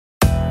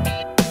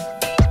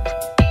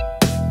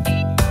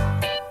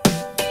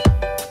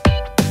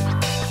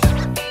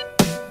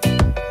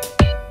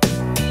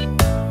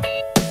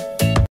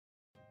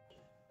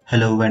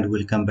Hello and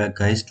welcome back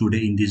guys.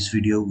 Today in this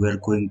video we are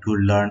going to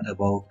learn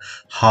about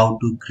how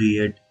to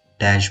create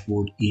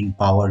dashboard in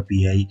Power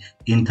BI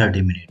in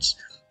 30 minutes.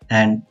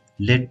 And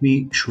let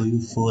me show you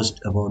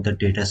first about the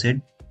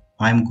dataset.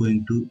 I'm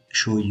going to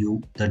show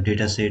you the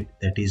dataset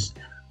that is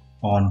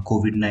on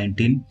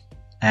COVID-19,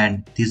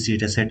 and this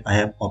dataset I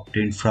have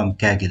obtained from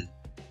Kaggle.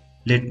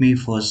 Let me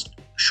first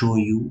show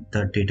you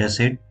the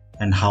dataset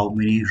and how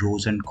many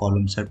rows and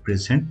columns are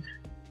present.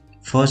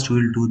 First,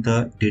 we'll do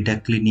the data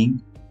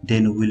cleaning,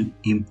 then we'll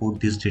import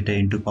this data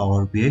into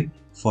Power BI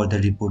for the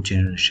report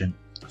generation.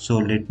 So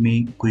let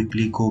me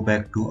quickly go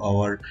back to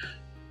our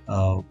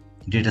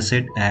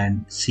dataset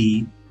and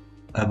see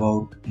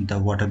about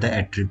what are the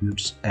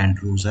attributes and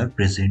rows are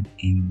present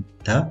in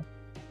the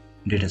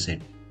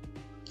dataset.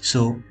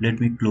 So let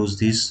me close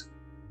this,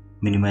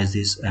 minimize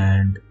this,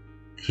 and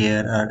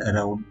here are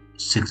around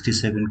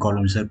 67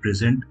 columns are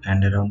present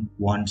and around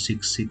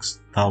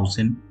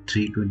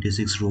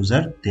 166,326 rows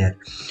are there.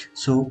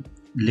 So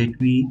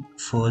let me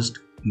first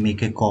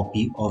make a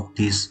copy of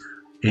this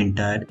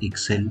entire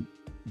Excel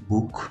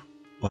book.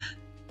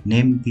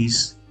 Name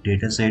this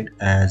dataset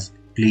as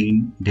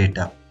clean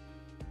data.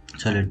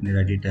 So let me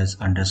write it as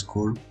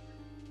underscore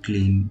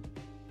clean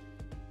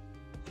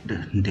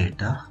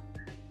data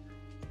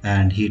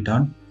and hit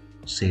on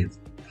save.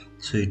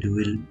 So it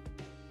will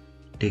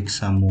take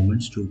some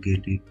moments to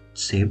get it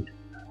saved,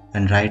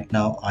 and right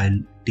now I'll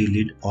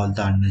delete all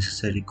the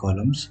unnecessary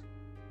columns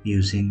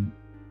using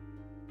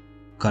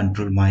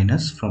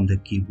Ctrl- from the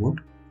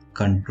keyboard,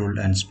 Ctrl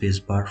and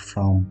spacebar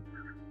from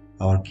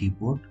our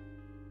keyboard,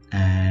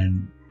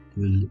 and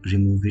we'll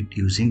remove it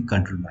using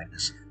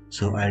Ctrl-.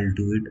 So I'll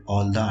do it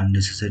all the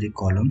unnecessary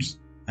columns,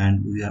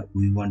 and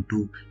we want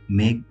to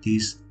make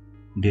this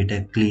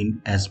data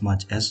clean as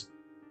much as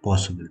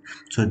possible.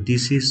 So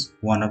this is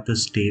one of the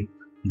steps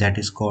that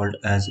is called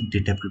as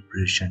data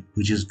preparation,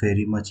 which is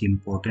very much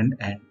important,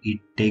 and it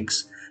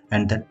takes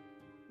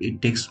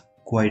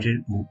quite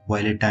a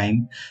while a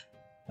time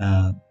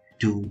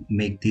to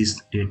make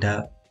this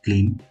data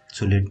clean.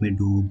 So let me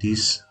do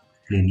this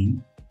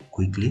cleaning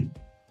quickly.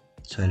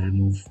 So I'll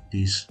remove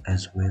this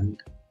as well.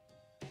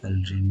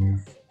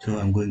 So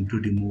I'm going to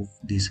remove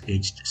this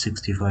aged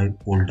 65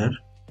 older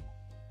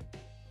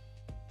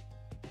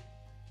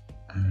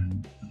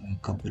and a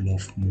couple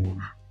of more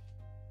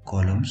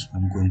columns.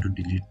 I'm going to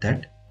delete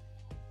that.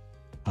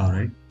 All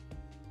right,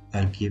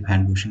 I'll keep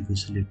hand washing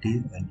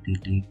facility. I'll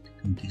delete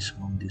this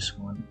one.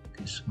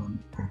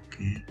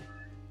 Okay,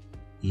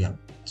 yeah,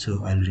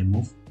 so I'll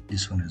remove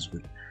this one as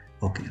well.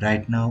 Okay,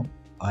 right now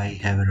I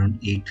have around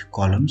 8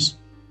 columns,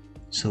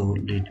 so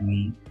let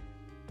me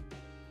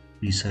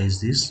resize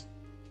this.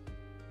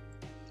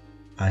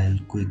 I'll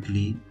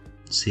quickly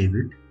save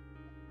it.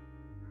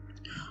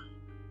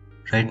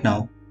 Right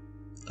now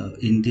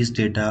in this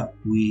data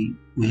we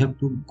have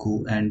to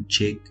go and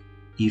check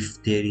if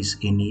there is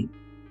any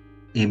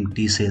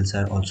empty cells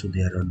are also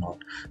there or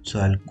not. So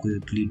I'll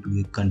quickly do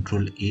a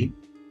Control A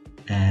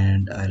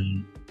and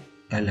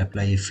I'll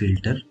apply a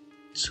filter.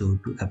 So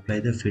to apply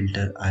the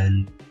filter,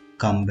 I'll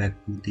come back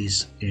to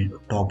this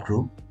top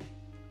row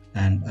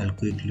and I'll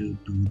quickly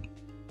do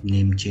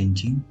name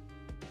changing.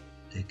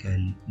 Like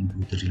I'll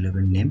do the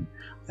relevant name.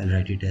 I'll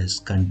write it as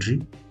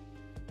country.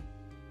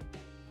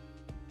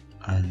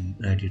 I'll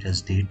write it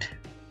as date,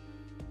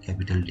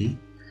 capital D.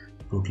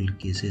 Total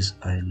cases,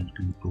 I'll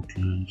do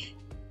total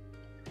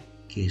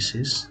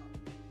cases.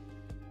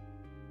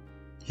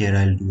 Here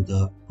I'll do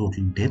the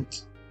total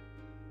deaths.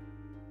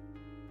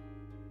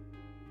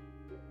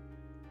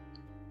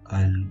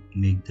 I'll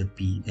make the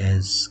P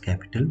as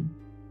capital.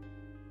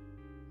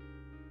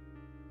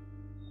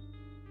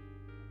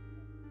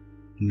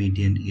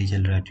 Median age,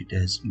 I'll write it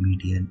as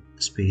median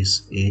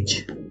space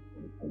age.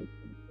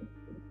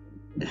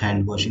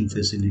 Hand washing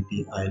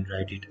facility, I'll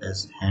write it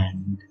as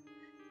hand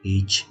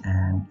age,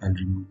 and I'll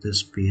remove the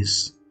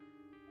space,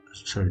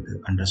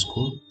 the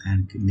underscore,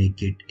 and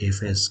make it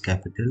F as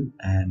capital,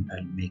 and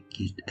I'll make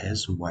it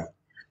as Y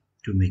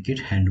to make it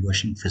hand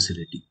washing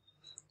facility.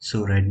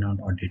 So right now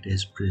our data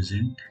is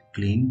present,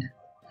 cleaned.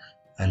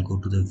 I'll go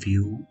to the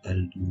view,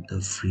 I'll do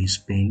the freeze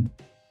pane,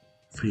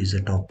 freeze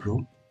the top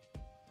row,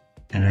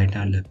 and right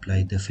now I'll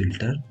apply the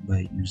filter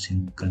by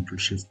using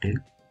Ctrl-Shift-L.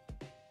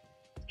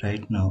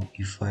 Right now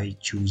if I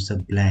choose the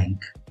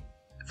blank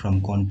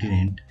from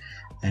continent,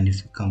 and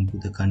if you come to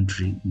the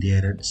country,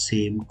 there are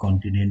same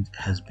continent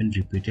has been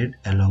repeated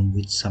along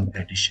with some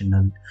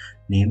additional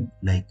name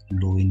like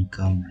low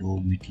income, low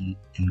middle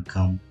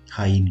income,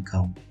 high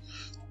income,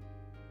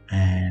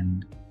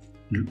 and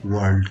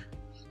world.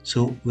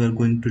 So we are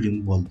going to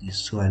remove all this.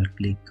 So I'll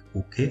click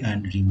OK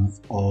and remove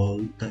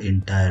all the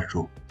entire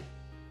row.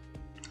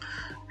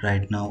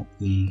 Right now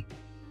we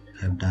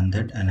have done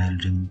that, and I'll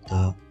remove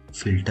the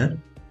filter.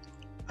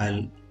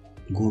 I'll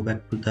go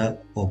back to the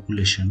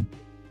population.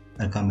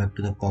 I'll come back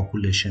to the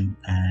population,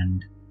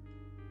 and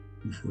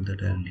before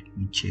that let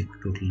me check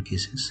total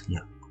cases.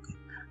 Yeah, okay.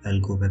 I'll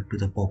go back to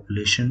the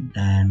population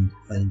and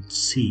I'll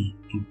see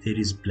if there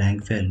is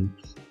blank value.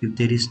 If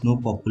there is no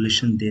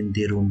population, then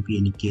there won't be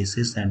any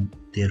cases and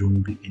there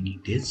won't be any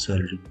dates. So I'll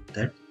remove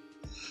that,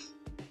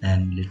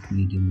 and let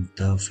me remove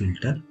the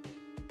filter.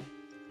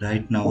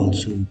 Right now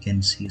also you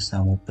can see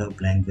some of the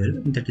blank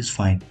value, and that is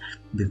fine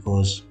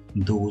because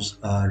those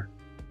are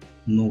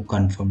no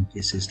confirmed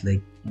cases,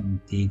 like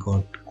they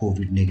got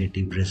COVID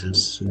negative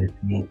results. So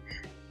let me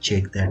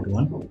check that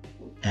one.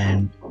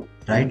 And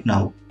right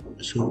now,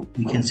 so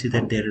we can see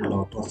that there are a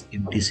lot of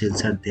empty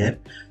cells are there.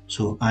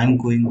 So I'm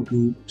going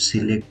to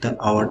select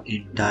our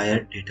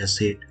entire data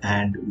set,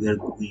 and we are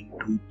going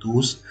to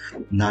those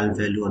null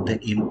value or the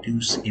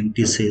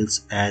empty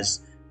cells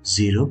as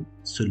 0.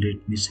 So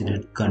let me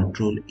select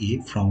Control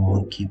A from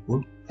our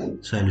keyboard.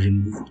 So I'll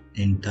remove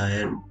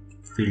entire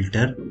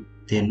filter,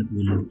 then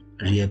we'll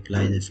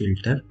reapply the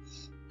filter,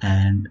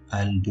 and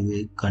I'll do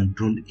a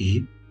Control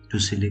A to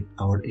select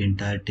our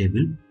entire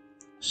table.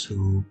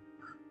 So,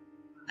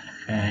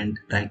 and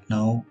right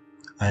now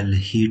I'll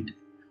hit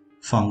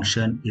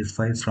function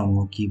F5 from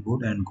our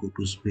keyboard and go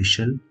to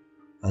special.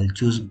 I'll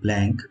choose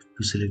blank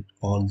to select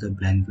all the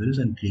blank values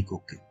and click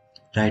OK.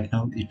 Right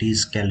now it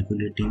is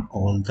calculating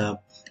all the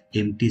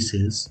empty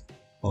cells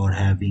or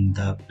having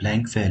the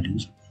blank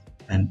values,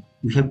 and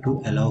we have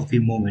to allow a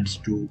few moments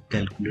to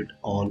calculate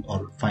all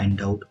or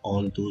find out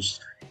all those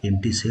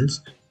empty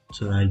cells.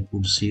 So I'll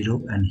put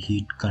 0 and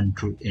hit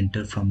Control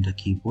Enter from the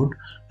keyboard,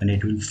 and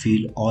it will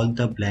fill all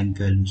the blank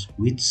values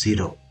with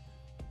 0.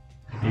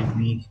 Let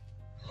me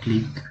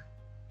click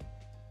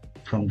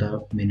from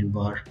the menu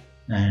bar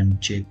and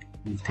check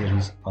if there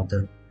is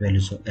other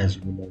values as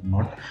well or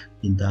not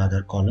in the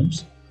other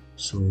columns.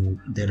 So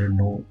there are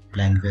no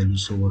blank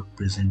values over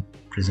present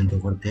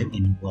over there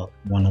in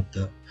one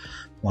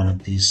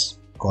of these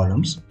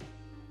columns.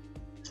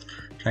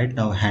 Right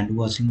now hand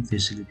washing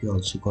facility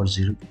also got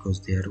 0 because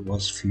there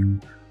was few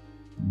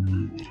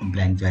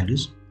blank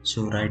values.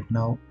 So right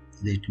now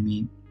let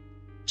me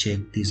check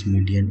this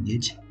median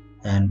age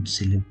and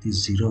select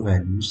these 0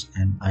 values,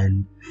 and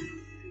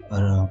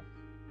I'll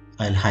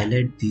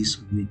highlight this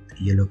with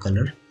yellow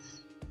color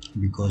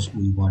because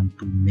we want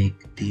to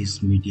make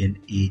this median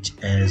age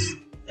as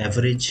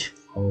average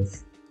of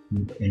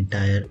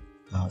entire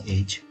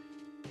age,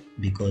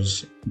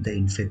 because the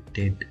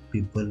infected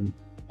people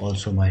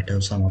also might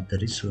have some of the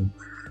risk. So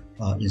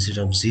instead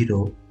of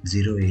 0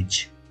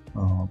 age,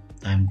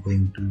 I'm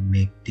going to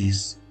make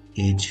this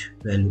age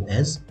value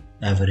as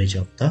average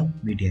of the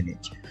median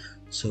age.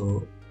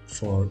 So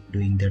for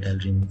doing that, I'll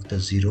remove the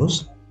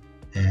zeros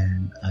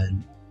and I'll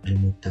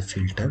remove the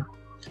filter.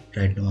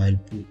 Right now I'll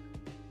put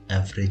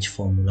average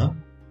formula,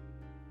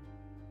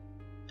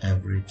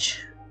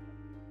 average,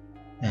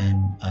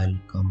 and I'll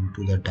come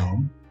to the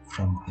down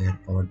from where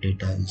our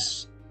data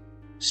is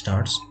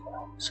starts.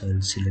 So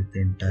I'll select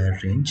the entire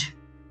range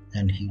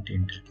and hit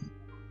enter key.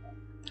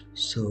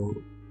 So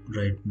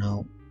right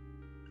now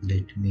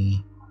let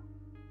me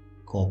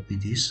copy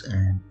this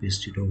and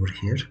paste it over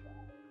here.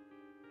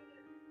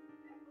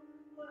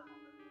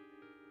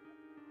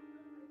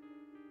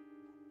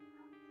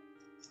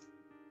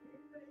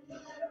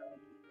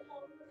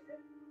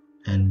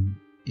 And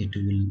it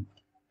will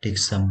take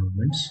some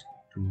moments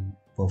to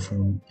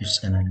perform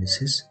its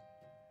analysis.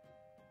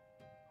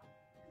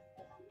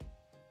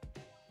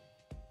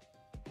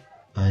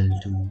 I'll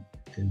do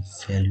the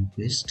value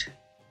paste.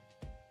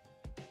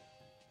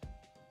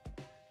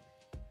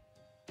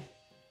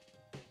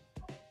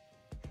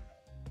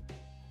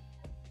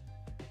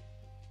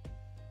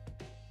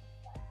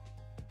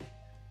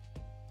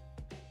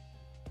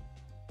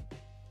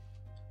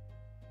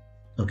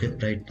 Okay,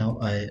 right now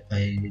I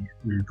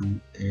will do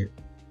a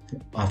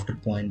after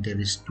point there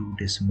is 2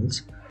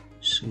 decimals,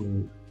 so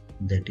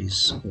that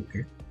is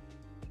okay.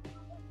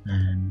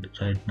 And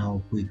right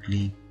now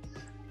quickly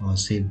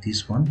save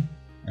this one,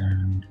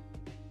 and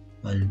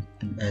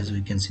as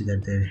we can see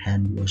that the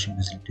hand washing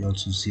facility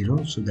also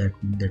 0, so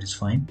that is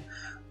fine.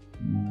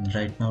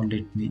 Right now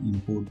let me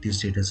import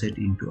this dataset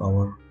into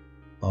our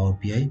Power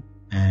BI,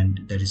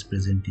 and that is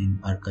present in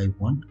archive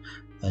 1.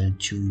 I'll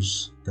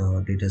choose the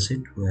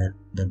dataset where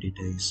the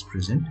data is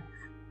present.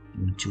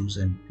 We'll choose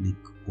and click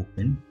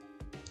open.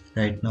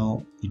 Right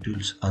now it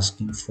is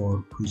asking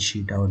for which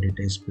sheet our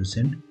data is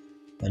present.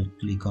 I'll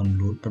click on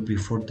load, but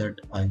before that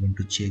I want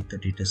to check the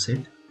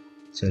dataset.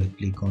 So I'll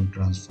click on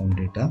transform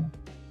data,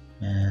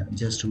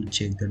 just to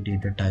check the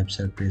data types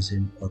are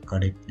present or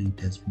correctly it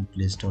has been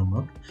placed or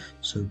not.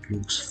 So it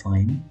looks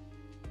fine.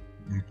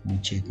 Let me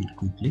check it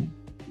quickly.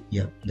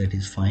 Yeah, that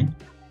is fine.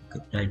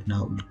 Okay, right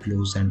now we'll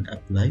close and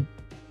apply.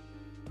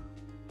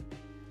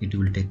 It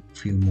will take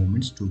few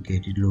moments to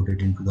get it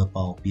loaded into the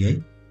Power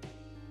BI.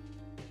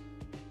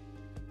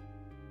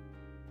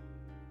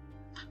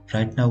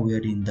 Right now we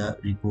are in the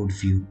report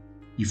view.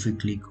 If we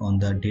click on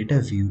the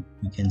data view,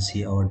 we can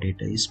see our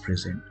data is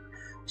present.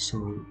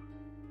 So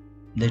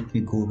let me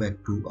go back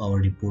to our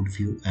report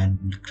view and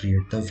we'll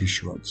create the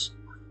visuals.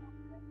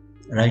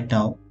 Right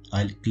now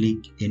I'll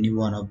click any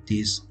one of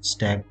these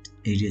stacked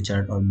area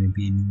chart or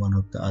maybe any one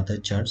of the other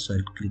charts. So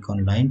I'll click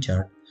on line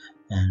chart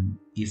And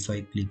if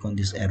I click on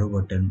this arrow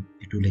button,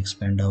 it will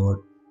expand our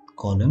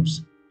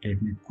columns.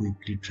 Let me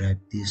quickly drag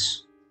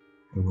this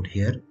over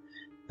here,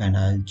 and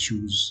I'll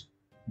choose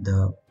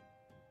the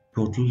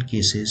total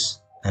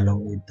cases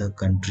along with the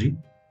country,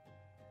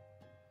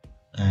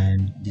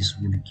 and this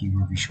will give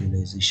you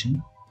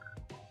visualization.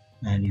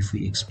 And if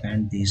we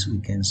expand this, we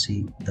can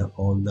see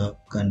all the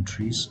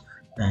countries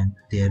and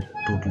their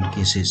total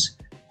cases.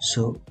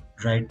 So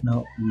right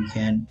now we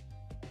can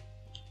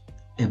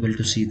able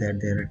to see that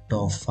there are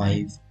top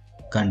 5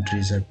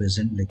 countries are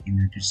present, like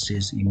United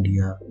States,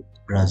 India,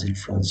 Brazil,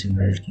 France,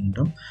 United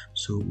Kingdom.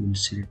 So we'll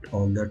select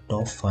all the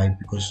top 5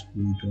 because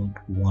we don't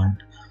want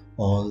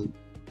all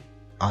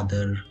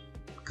other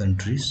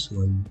countries.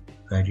 So I'll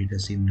write it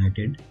as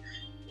United,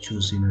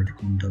 choose United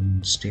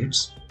Kingdom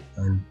states.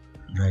 I'll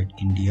write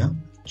India,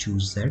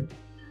 choose that.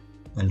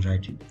 I'll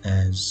write it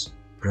as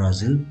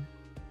Brazil,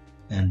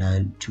 and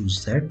I'll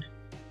choose that.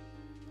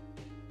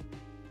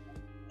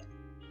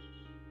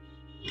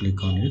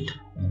 Click on it,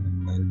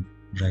 and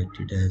I'll write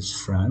it as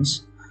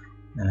France,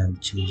 and I'll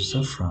choose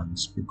the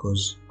France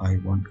because I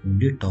want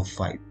only top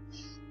 5.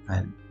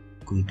 I'll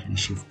quickly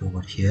shift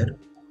over here,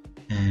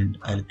 and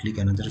I'll click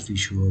another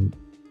visual,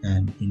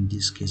 and in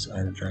this case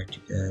I'll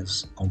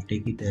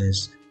take it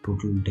as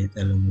total death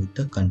along with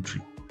the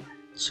country.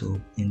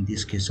 So in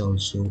this case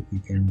also we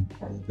can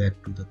go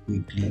back to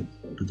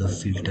the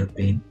filter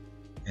pane,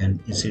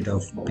 and instead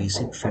of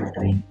basic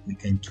filtering we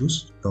can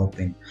choose top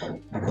end,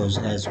 because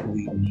as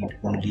we need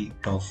only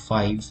top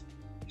 5,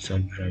 so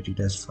I'll write it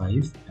as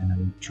 5, and I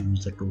will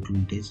choose the total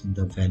days in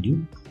the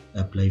value,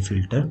 apply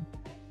filter.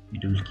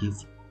 It will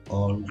give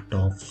all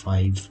top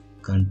 5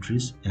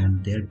 countries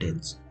and their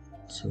dates.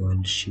 So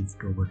I'll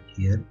shift over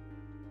here,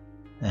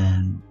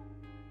 and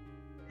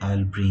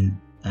I'll bring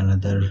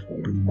another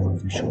 2 more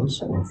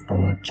visuals of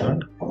donut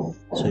chart.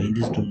 So in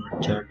this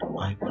donut chart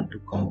I want to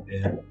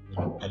compare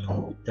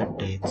along with the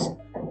dates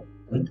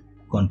with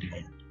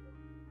continent.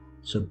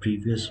 So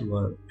previously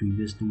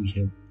we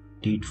have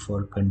date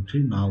for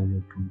country, now we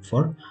are doing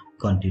for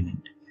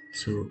continent.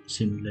 So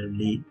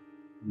similarly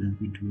we'll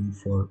be doing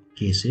for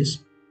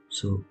cases.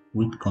 So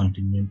with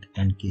continent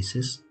and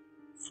cases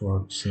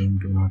for same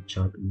donut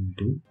chart we'll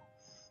do.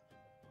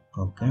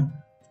 Okay,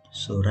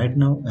 so right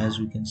now as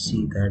we can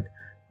see that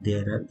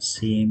there are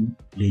same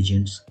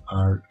legends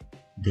are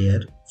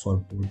there for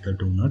both the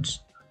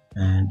donuts,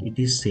 and it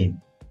is same.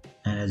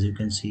 And as you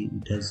can see,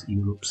 it has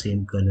Europe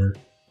same color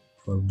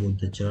for both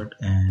the chart,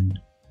 and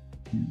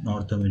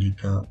North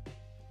America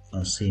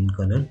same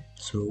color.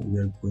 So we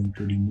are going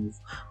to remove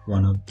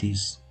one of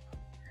these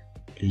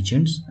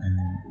legends, and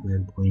we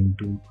are going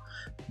to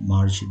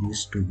merge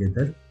these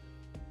together.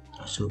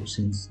 So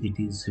since it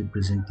is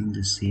representing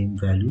the same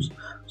values,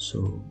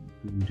 so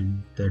to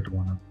remove that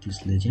one of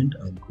this legend,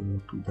 I'll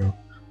go to the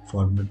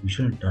format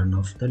visual and turn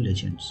off the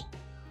legends.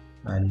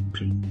 I'll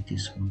bring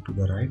this one to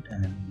the right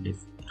and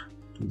left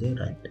to the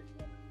right,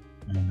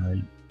 and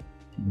I'll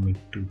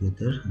make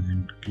together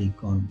and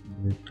click on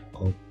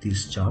both of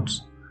these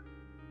charts.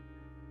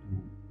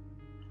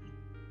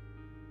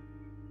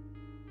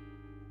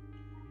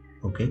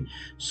 Okay,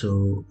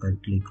 so I'll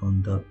click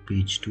on the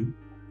page to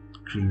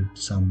create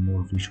some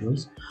more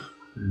visuals.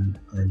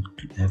 I'll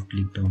have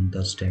clicked on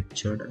the stack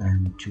chart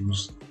and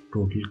choose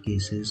total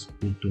cases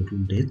with total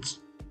dates,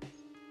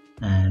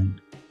 and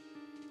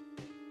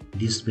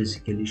this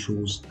basically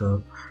shows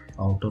the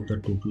out of the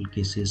total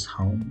cases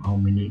how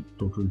many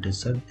total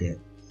dates are there.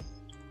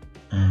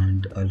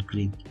 And I'll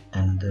click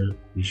another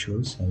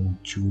visuals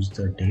and choose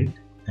the date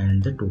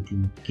and the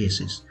total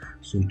cases,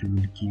 so it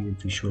will give a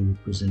visual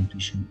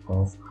representation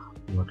of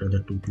what are the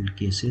total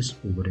cases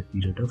over a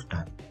period of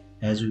time.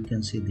 As you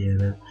can see,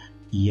 there are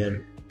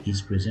year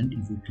is present.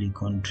 If you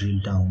click on drill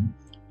down,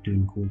 it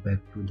will go back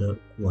to the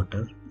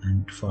quarter,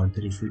 and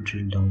further if you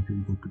drill down, it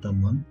will go to the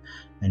month,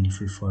 and if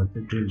you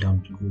further drill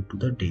down, it will go to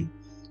the day.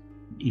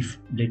 If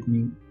let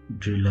me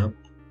drill up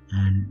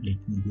and let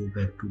me go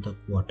back to the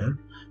quarter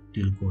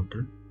till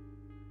quarter,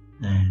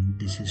 and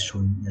this is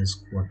showing as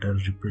quarter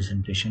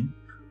representation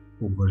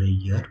over a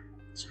year.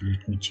 So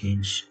let me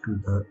change to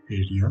the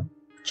area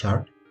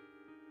chart.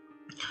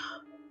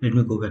 Let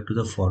me go back to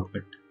the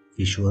format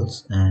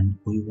visuals, and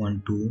we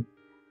want to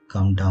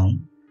come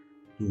down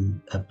to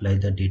apply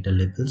the data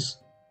labels.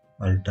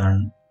 I'll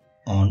turn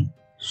on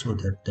so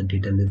that the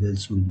data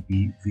labels will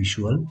be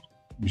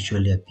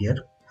visually appear.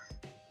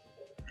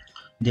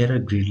 There are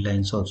grid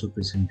lines also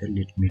present there.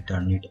 Let me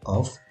turn it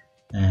off,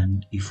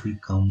 and if we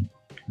come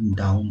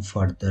down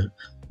further,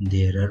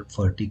 there are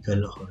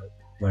vertical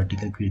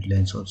grid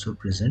lines also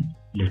present.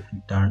 Let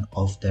me turn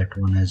off that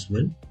one as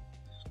well.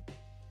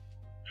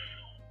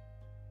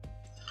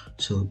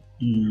 So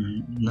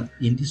in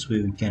this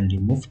way we can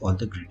remove all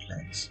the grid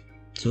lines.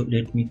 So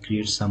let me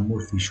create some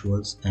more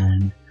visuals,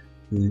 and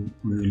we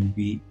will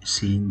be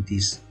seeing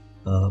this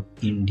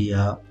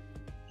India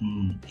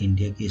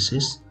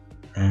cases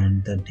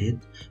and the date.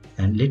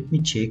 And let me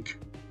check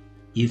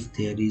if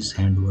there is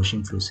hand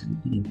washing facility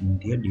in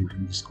India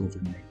during this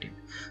COVID-19.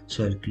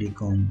 So I'll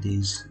click on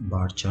this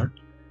bar chart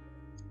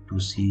to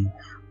see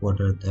what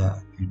are the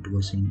hand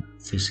washing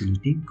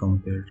facility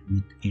compared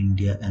with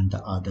India and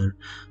the other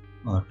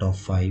top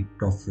 5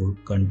 top 4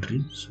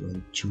 countries. So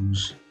I'll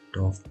choose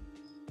top,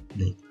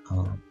 like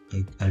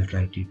I'll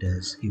write it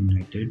as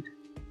United.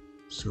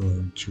 So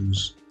I'll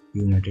choose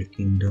United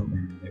Kingdom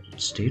and United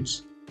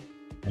States.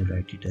 I'll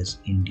write it as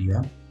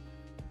India,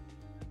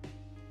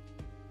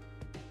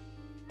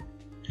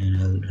 and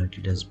I'll write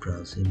it as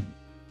Brazil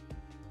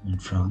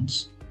and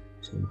France.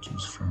 So I'll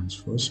choose France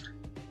first,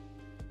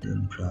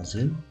 then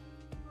Brazil.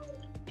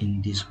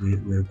 In this way,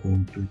 we're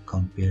going to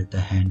compare the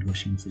hand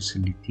washing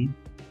facility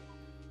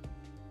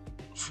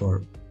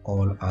for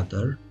all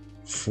other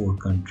 4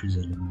 countries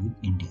along with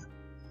India.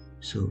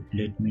 So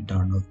let me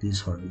turn off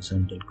these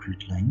horizontal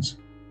grid lines,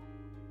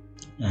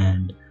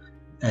 and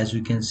as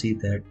we can see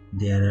that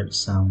there are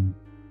some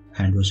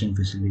hand washing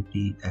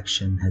facility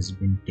action has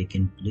been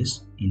taken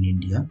place in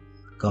India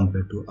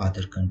compared to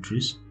other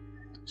countries.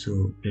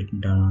 So let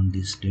me turn on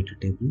this data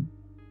table.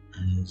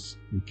 As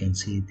we can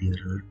see,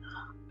 there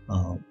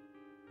are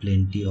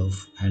plenty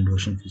of hand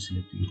washing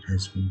facility it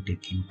has been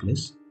taking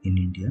place in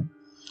India.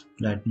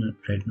 Right now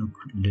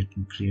let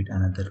me create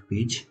another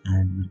page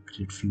and we'll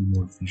create few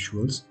more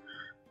visuals.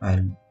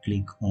 I'll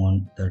click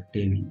on the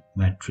tail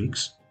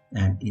matrix,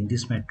 and in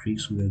this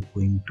matrix we are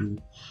going to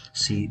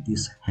see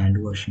this hand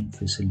washing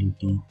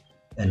facility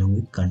along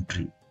with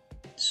country.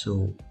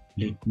 So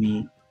let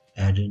me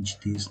arrange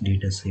this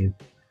data set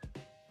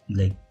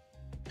like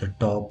the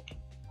top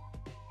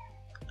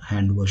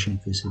hand washing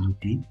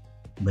facility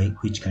by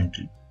which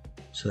country.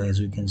 So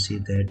as we can see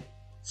that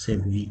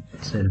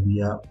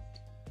Serbia,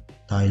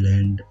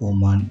 Thailand,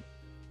 Oman,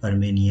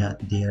 Armenia,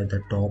 they are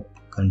the top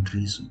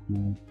countries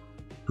who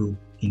took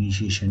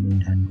initiation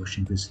in hand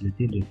washing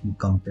facility. Let me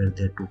compare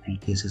their total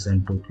cases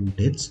and total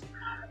deaths.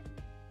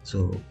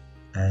 So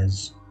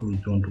as we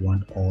don't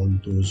want all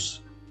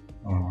those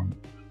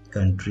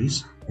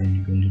countries,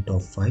 then only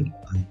top 5,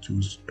 I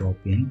choose top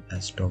n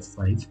as top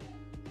 5.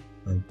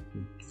 I'll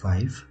put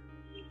 5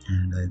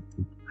 and I'll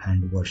put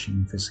hand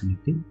washing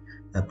facility,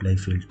 apply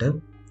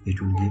filter. It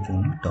will give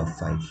only top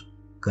 5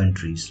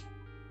 countries.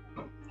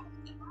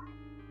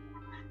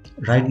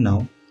 Right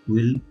now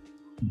we'll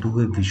do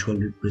a visual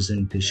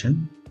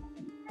representation.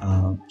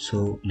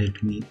 So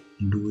let me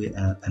do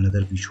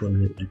another visual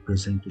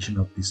representation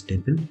of this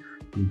table.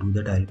 To do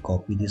that, I'll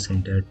copy this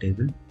entire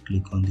table,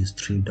 click on this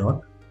 3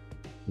 dot,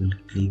 we'll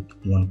click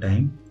one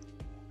time,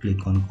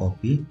 click on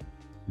copy,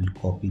 we'll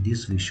copy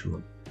this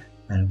visual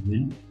and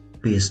we'll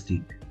paste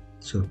it.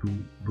 So to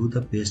do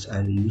the paste,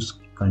 I'll use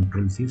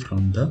Ctrl V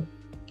from the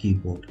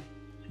keyboard.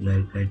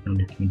 Right now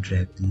let me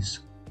drag this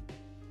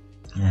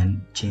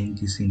and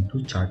change this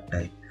into chart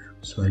type.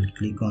 So I'll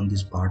click on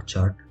this bar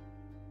chart,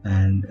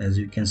 and as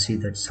you can see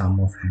that sum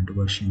of hand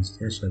washing is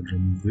there, so I'll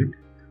remove it.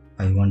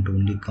 I want to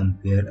only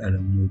compare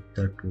along with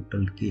the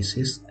total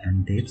cases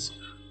and deaths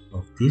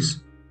of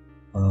this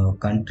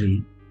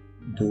country,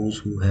 those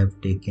who have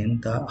taken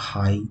the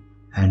high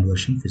hand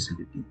washing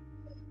facility.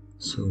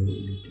 So let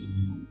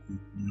me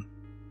quickly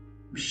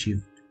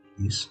shift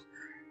this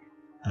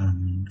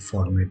and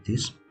format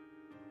this.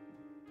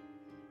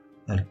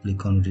 I'll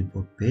click on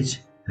report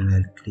page and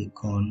I'll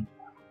click on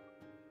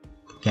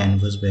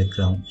canvas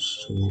background.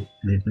 So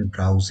let me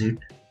browse it.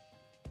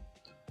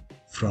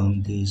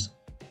 From this,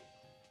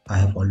 I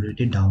have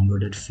already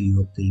downloaded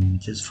few of the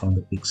images from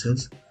the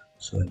pixels.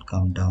 So I'll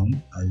come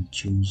down, I'll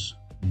choose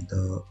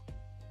the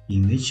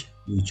image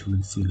which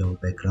will fill our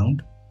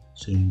background.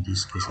 So in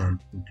this case I'll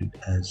put it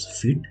as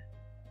fit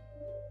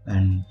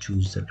and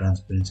choose the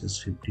transparency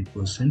as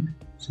 50%.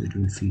 So it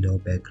will fill our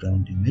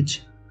background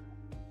image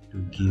to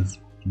give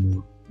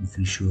more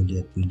visually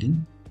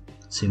appealing.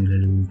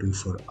 Similarly we'll do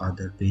for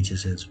other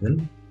pages as well.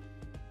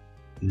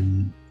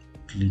 We'll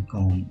click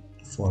on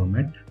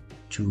format,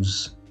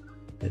 choose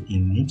the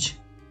image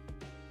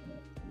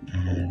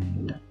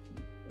and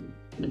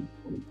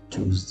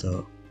choose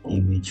the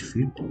image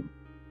fit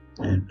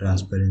and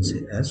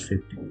transparency as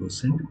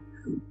 50%.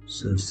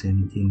 So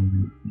same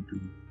thing we'll do,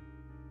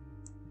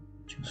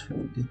 choose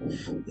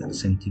 50. Yeah,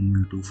 same thing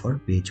we'll do for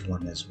page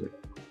 1 as well.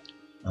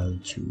 I'll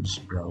choose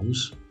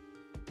browse,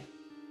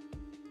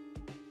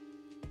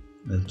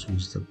 I'll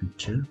choose the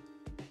picture,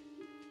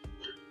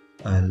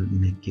 I'll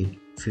make it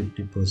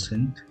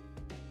 50%,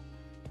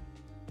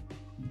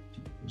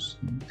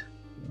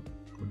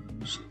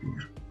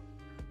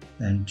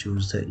 and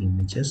choose the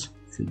images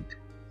fit.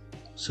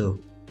 So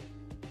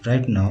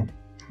right now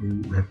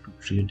we have to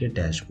create a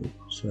dashboard.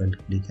 So I'll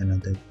click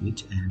another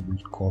page and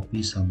we'll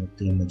copy some of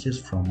the images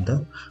from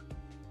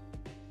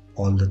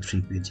all the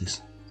 3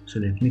 pages. So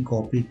let me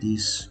copy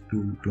these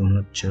 2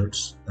 donut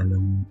charts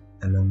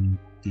along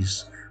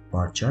this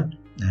bar chart,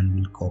 and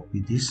we'll copy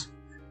this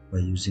by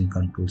using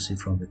Ctrl C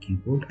from the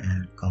keyboard, and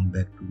I'll come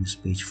back to this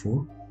page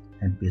 4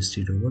 and paste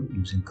it over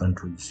using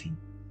Ctrl V.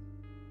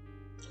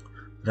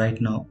 Right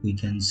now we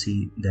can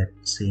see that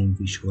same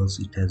visuals,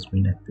 it has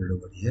been appeared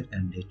over here,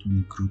 and let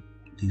me group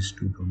these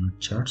 2 donut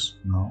charts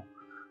now.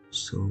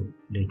 So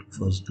let me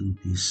first do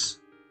this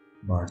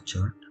bar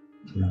chart.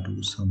 We'll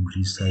do some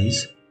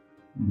resize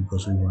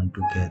because we want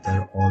to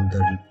gather all the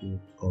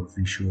reports or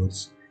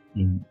visuals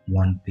in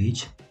one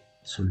page.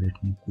 So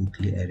let me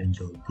quickly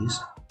arrange all this.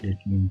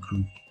 Let me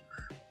group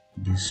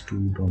these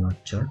two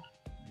donut chart.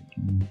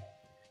 Let me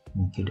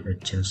make it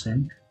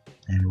adjacent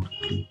and we'll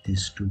click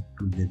these two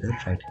together,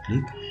 right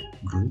click,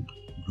 group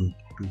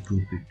to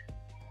group it.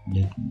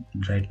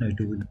 Right now it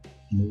will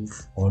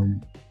move all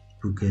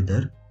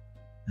together,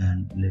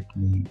 and let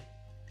me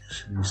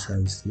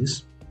resize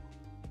this.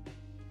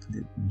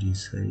 Let me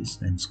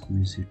resize and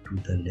squeeze it to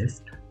the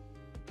left.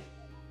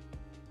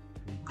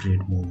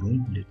 Create more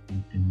room. Let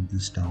me bring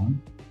this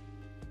down.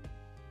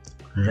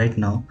 Right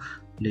now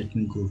let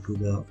me go to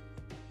the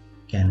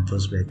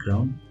canvas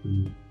background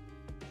to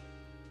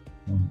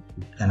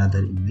put another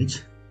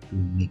image to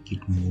make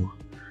it more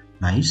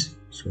nice.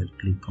 So I'll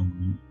click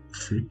on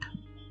fit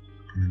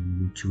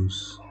and we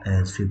choose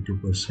as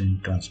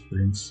 50%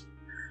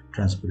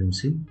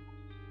 transparency,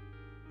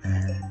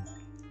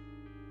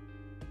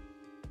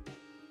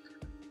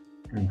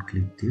 and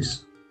click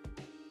this.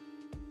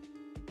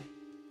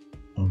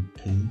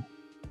 Okay,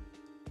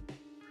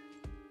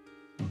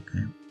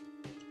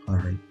 all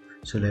right.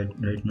 So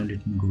right now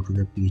let me go to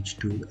the page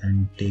 2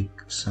 and take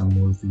some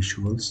more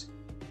visuals.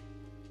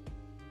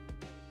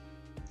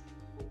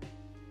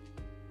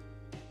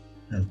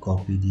 I'll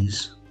copy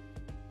these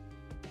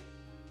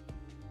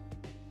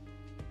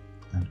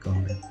and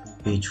come back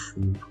to page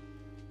 4.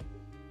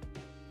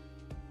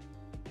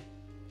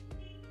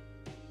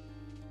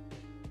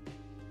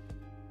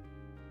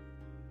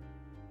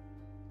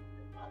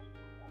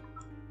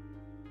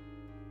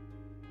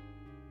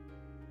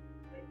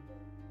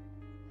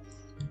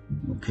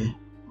 Okay,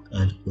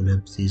 I'll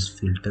collapse this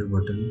filter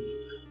button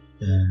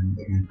and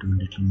we'll do a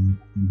little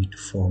bit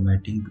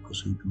formatting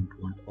because we don't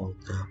want all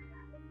the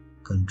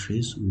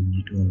countries. We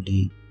need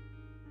only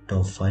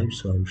top 5.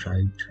 So I'll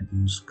write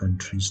those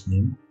countries'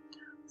 name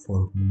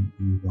for whom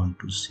we want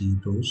to see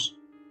those,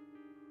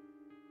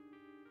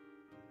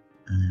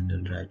 and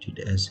I'll write it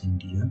as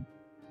India,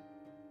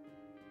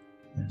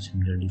 and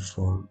similarly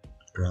for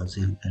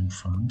Brazil and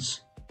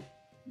France.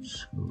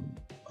 So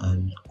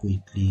I'll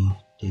quickly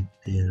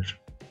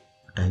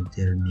type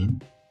their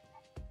name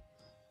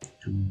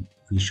to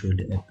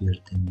visually appear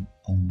them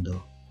on the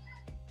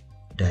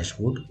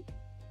dashboard.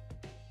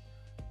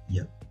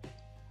 Yeah,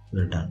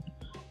 we're done.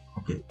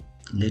 Okay,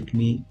 let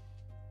me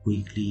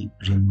quickly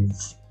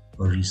remove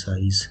or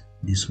resize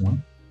this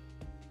one.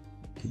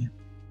 Okay,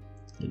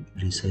 let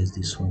me resize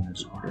this one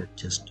as well,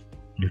 just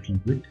a little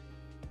bit.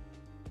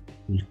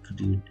 We'll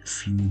create a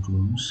few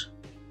rooms,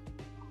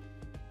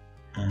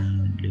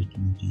 and let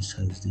me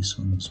resize this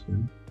one as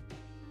well.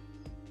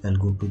 I'll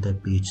go to the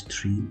page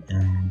 3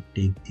 and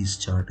take this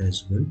chart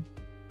as well.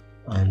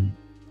 I'll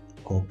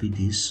copy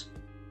this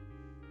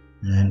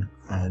and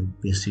I'll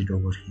paste it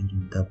over here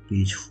in the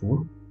page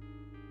 4,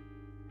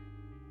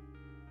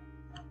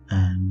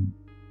 and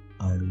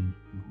I'll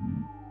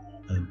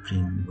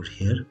bring over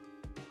here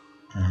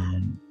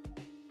and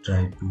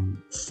try to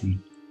fit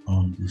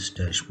on this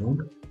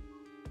dashboard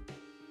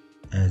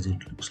as it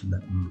looks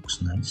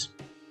nice.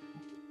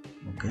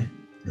 Okay,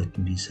 let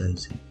me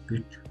resize it a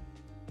bit.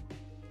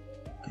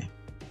 Okay,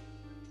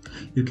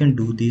 you can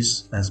do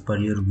this as per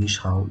your wish,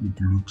 how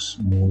it looks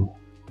more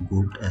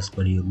good as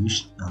per your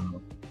wish.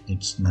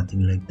 It's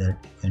nothing like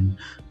that. You can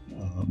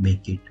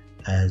make it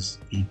as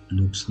it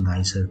looks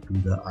nicer to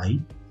the eye.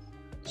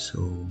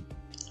 So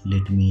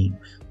let me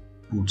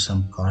put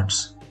some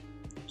cards.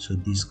 So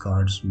these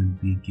cards will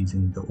be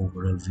giving the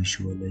overall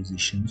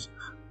visualizations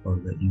or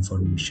the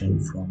information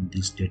from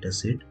this data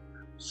set.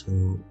 So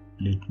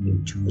let me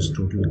choose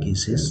total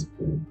cases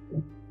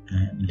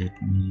and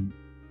let me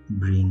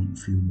bring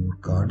few more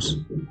cards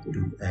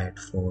to add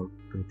for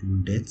total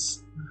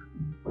deaths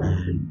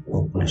and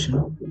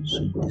population. So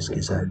in this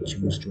case I'll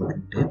choose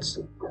total deaths,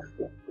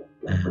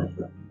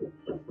 and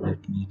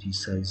let me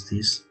resize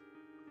this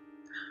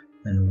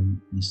and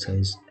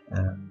resize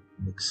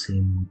like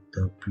same with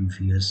the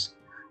previous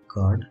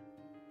card,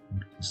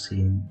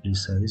 same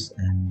resize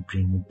and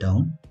bring it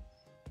down.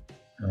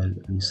 I'll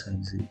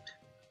resize it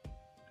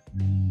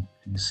and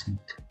increase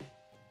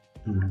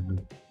it to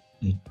look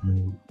it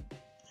more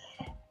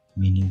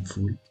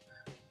meaningful.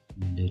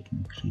 Let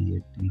me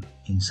create it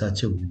in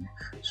such a way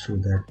so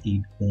that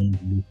it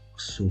won't look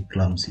so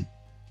clumsy.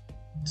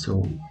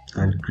 So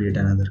I'll create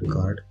another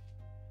card,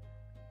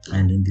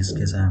 and in this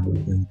case I am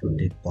going to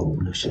take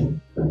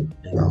population,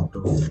 like out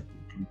of total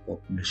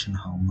population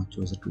how much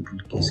was the total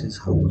cases,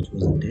 how much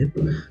was the death.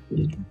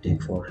 Let me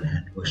take for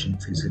hand washing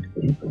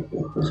facility.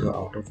 So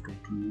out of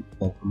total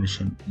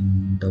population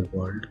in the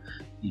world,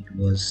 it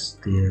was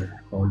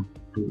there all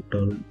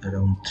total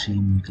around 3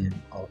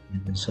 million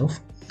millions of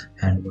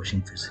hand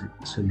washing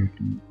facilities. So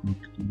let me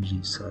quickly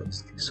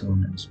resize this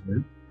one as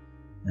well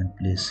and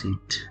place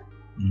it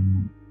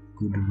in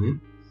good way.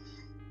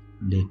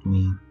 Let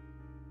me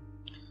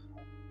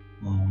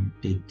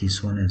take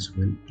this one as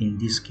well. In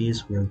this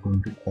case we are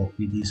going to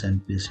copy this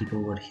and paste it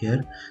over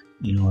here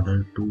in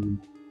order to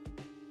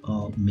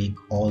make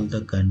all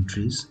the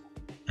countries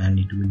and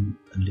it will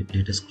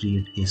let us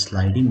create a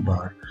sliding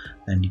bar,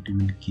 and it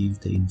will give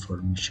the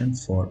information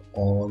for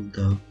all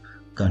the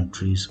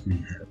countries we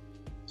have.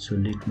 So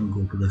let me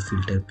go to the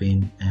filter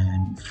pane,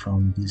 and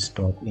from this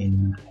top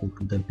end we'll go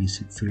to the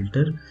basic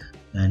filter,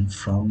 and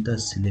from the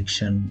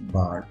selection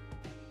bar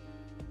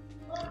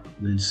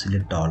we'll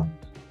select all,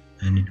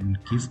 and it will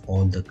give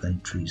all the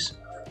countries.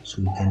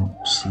 So we can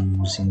see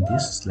using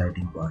this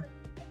sliding bar,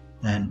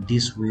 and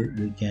this way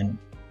we can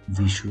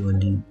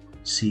visually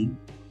see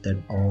that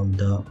all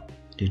the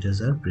data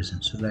are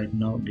present. So right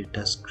now let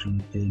us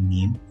create a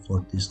name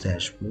for this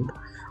dashboard.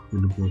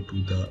 We'll go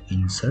to the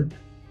insert,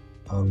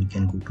 or we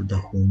can go to the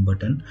home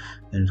button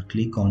and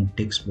click on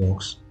text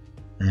box,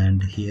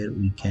 and here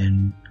we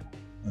can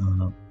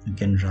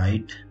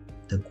write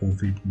the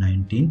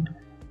COVID-19,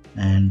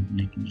 and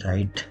let me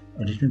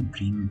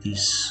bring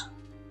this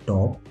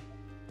top,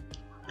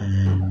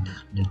 and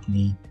let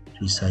me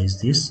resize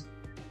this,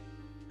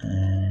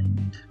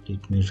 and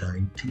let me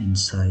write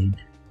inside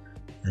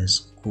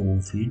as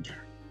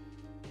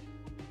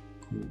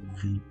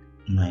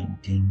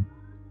COVID-19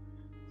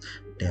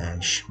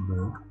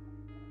 dashboard,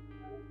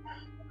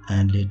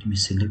 and let me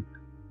select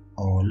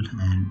all,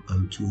 and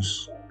I'll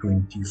choose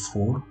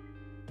 24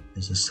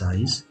 as a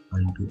size.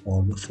 I'll do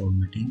all the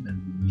formatting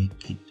and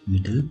make it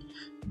middle,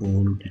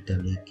 bold,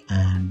 italic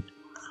and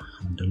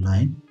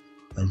underline.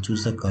 I'll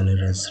choose the color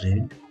as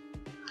red,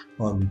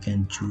 or we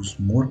can choose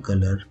more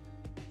color.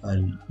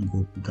 I'll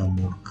go to the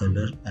more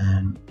color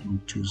and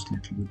we'll choose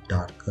little bit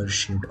darker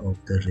shade of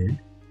the red,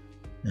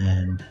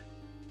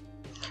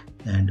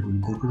 and we'll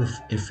go to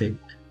the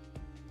effect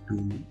to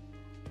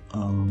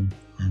and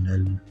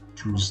I'll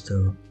choose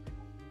the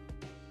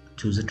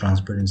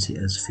transparency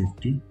as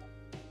 50,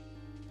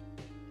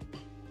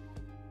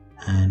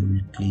 and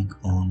we'll click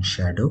on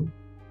shadow,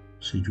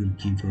 so it will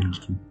give a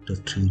little bit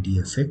of 3D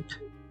effect,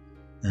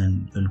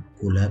 and we'll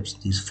collapse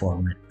this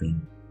format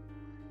pane.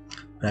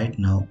 Right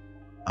now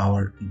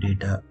our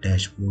data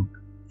dashboard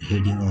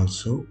heading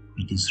also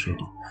it is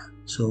ready.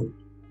 So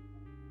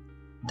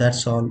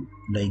that's all.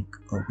 Like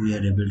we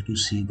are able to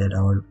see that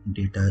our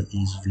data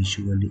is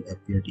visually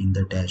appeared in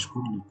the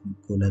dashboard. Let me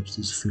collapse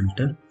this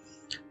filter,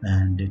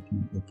 and let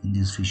me open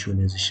this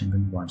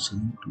visualization once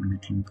again to a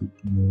little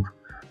bit more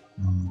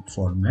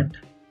format.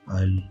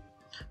 I'll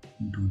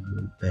do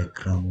the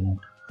background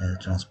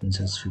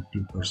transparency as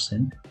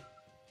 50%.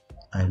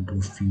 I'll do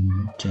a few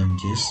more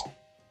changes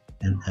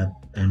and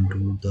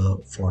do the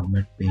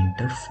format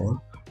painter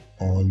for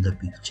all the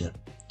picture.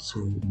 So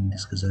in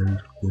this case I will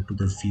go to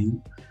the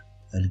view,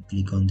 I'll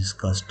click on this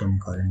custom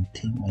current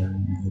theme, I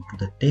will go to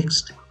the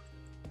text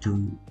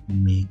to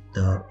make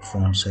the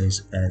font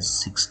size as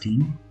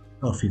 16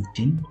 or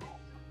 15.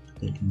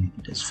 Let me make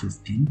it as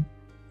 15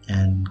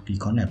 and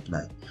click on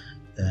apply,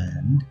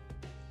 and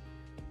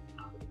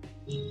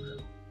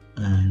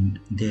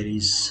there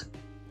is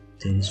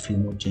few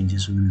more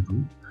changes we will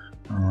do.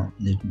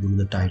 Let me do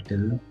the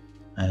title,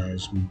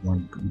 as we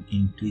want to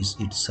increase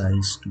its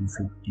size to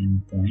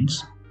 15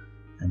 points,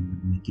 and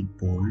we'll make it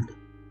bold,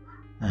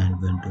 and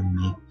we're going to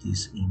make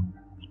this in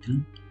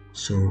middle.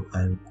 So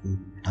I'll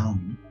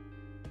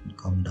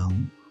come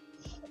down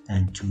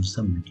and choose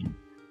the middle,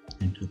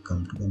 and to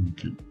come to the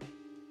middle,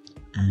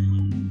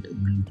 and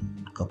we'll do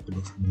a couple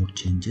of more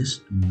changes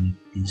to make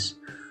these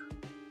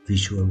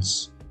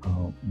visuals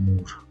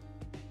more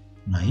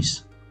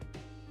nice.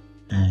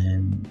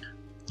 And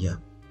yeah,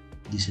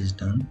 this is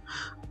done.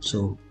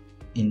 So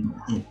in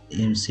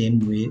same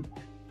way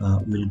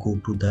we'll go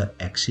to the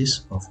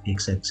axis of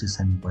x-axis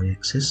and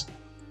y-axis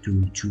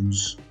to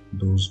choose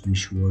those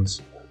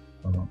visuals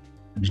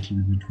little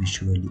bit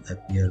visually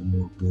appear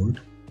more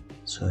bold.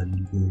 So I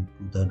will go to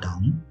the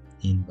down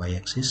in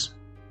y-axis,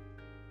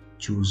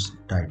 choose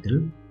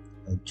title,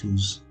 I'll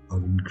choose or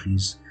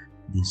increase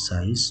the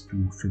size to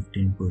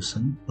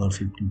 15% or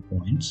 15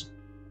 points,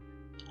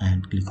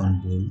 and click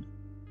on bold,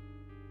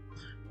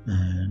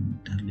 and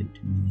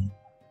let me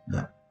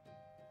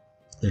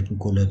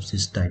collapse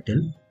this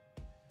title.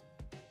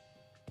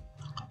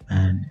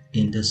 And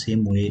in the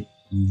same way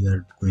we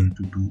are going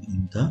to do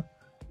in the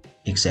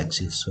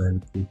x-axis. So I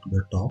will go to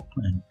the top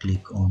and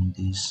click on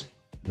this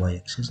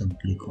y-axis and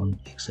click on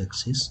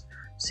x-axis.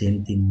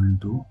 Same thing we'll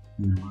do,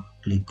 we'll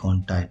click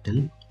on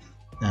title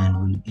and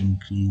we'll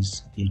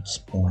increase its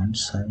point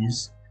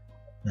size,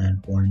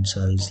 and point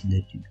size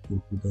let it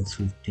go to the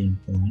 15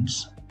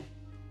 points,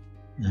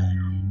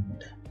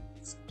 and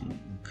 15,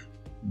 okay,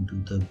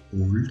 do the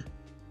bold,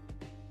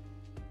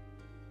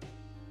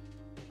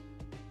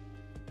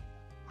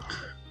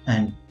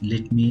 and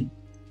let me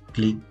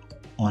click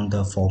on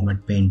the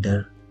format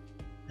painter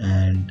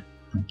and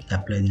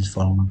apply this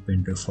format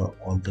painter for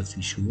all the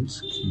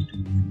visuals,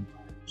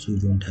 so you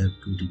don't have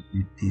to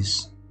repeat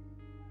this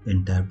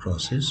entire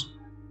process.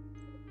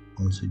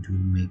 Also it will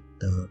make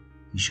the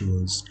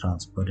visuals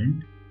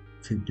transparent,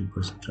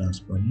 50%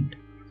 transparent,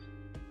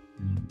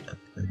 and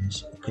apply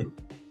this. Okay,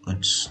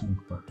 it's not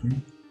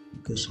working.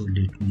 Okay, so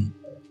let me,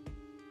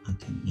 I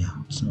think, yeah,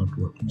 it's not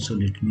working. So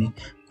let me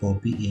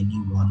copy any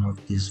one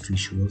of these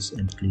visuals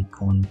and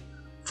click on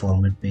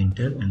format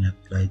painter and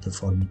apply the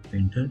format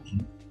painter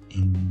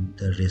in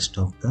the rest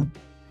of the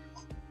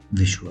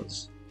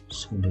visuals.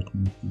 So let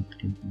me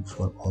quickly do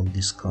for all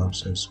these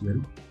cards as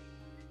well.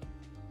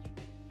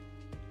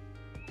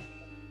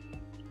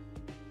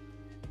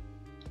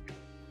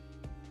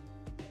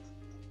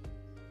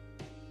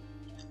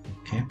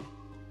 Okay,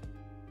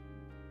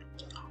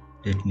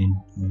 let me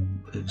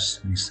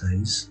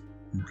resize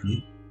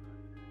quickly.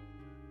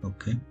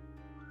 Okay,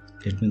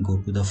 let me go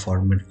to the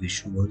format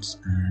visuals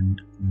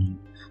and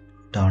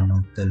turn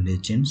off the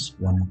legends,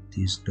 one of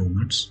these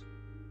donuts,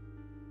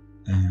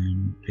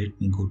 and let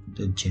me go to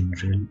the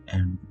general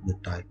and the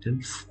title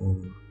for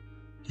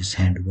this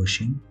hand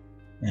washing,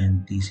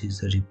 and this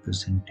is a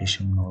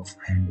representation of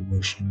hand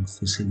washing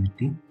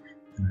facility,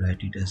 and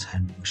write it as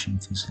hand washing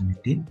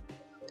facility,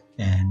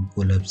 and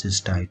collapse this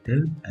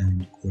title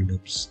and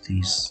collapse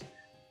these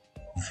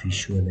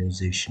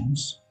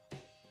visualizations.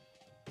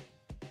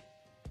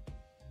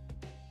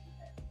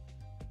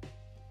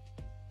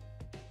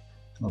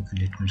 Okay,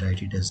 let me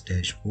write it as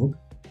dashboard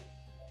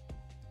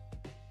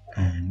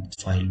and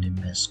file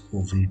name as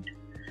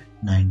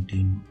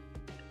COVID-19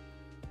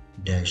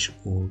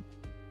 dashboard,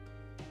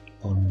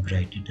 or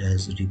write it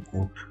as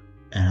report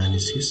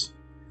analysis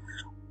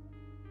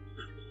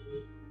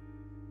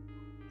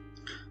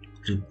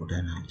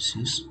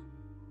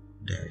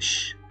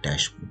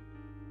dashboard.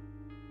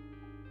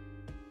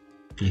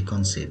 Click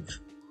on save.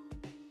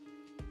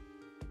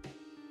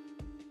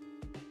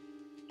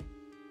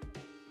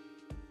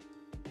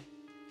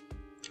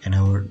 And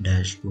our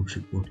dashboard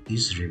report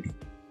is ready.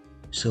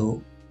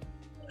 So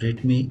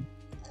let me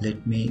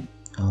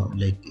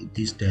like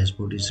this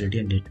dashboard is ready,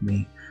 and let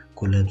me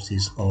collapse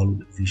this all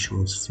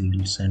visuals,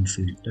 fields and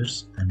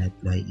filters, and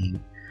apply a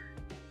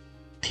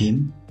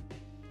theme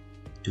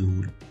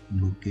to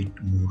look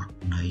it more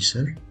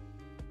nicer.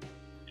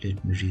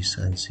 Let me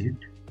resize it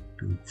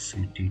to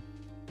fit it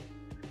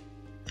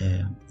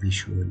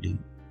visually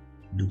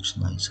looks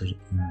nicer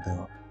in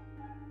the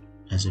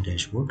as a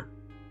dashboard.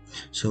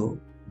 So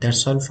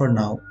that's all for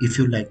now. If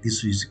you like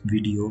this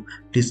video,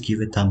 please give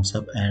a thumbs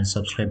up and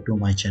subscribe to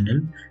my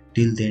channel.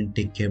 Till then,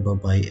 take care, bye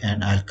bye,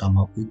 and I'll come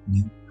up with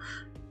new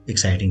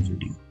exciting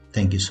video.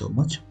 Thank you so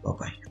much. Bye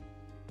bye.